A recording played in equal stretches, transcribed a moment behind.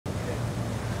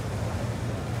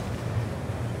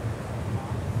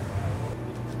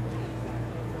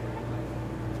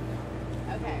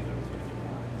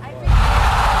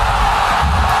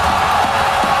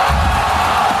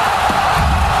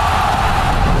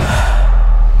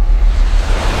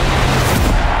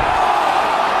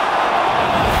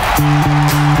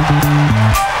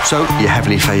So, you're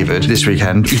heavily favoured this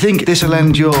weekend. You think this will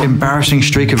end your embarrassing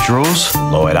streak of draws?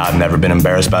 Lloyd, I've never been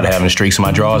embarrassed about having streaks in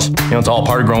my draws. You know, it's all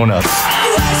part of growing up.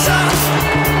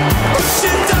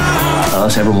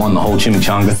 Us ever won the whole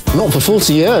chimichanga? Not for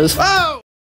 40 years. Oh!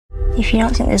 If you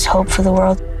don't think there's hope for the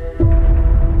world,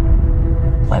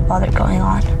 why bother going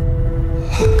on?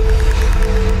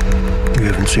 You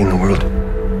haven't seen the world,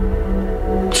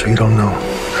 so you don't know.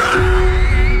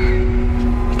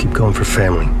 You keep going for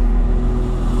family.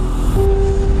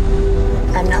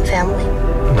 I'm not family.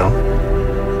 No.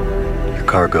 You're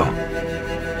cargo.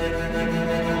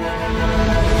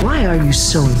 Why are you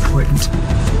so important?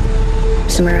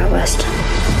 Somewhere out west,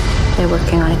 they're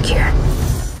working on a cure.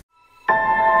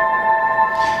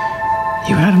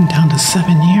 You had him down to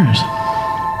 7 years.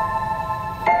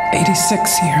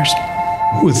 86 years.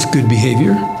 With good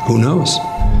behavior, who knows?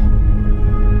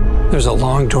 There's a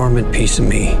long dormant piece of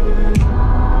me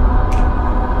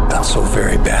that so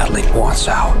very badly wants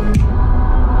out.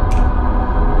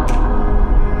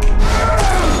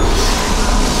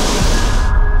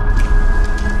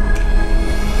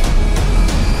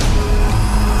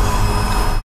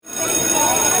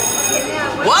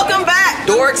 Welcome back,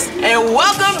 dorks, and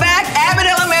welcome back, Abbott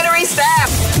Elementary staff.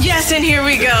 Yes, and here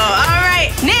we go. All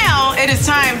right, now it is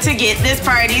time to get this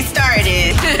party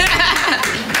started.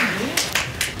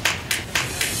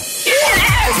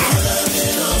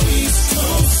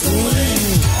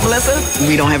 Melissa,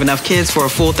 we don't have enough kids for a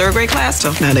full third grade class,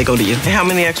 so now they go to you. How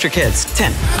many extra kids?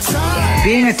 10.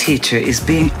 Being a teacher is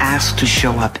being asked to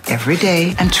show up every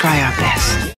day and try our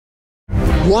best.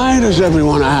 Why does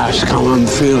everyone ask how I'm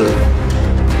feeling?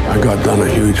 I got done a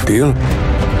huge deal.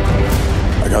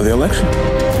 I got the election.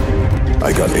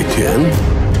 I got ATM.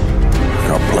 I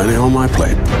got plenty on my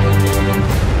plate.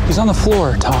 He's on the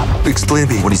floor, Tom. Explain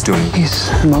to me what he's doing. He's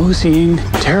moseying,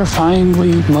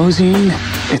 terrifyingly moseying.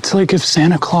 It's like if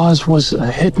Santa Claus was a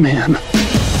hitman.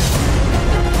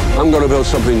 I'm going to build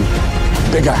something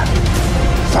bigger,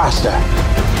 faster,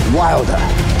 wilder.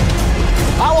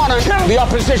 I want to kill the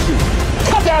opposition.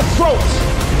 Cut their throats.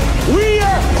 We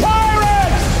are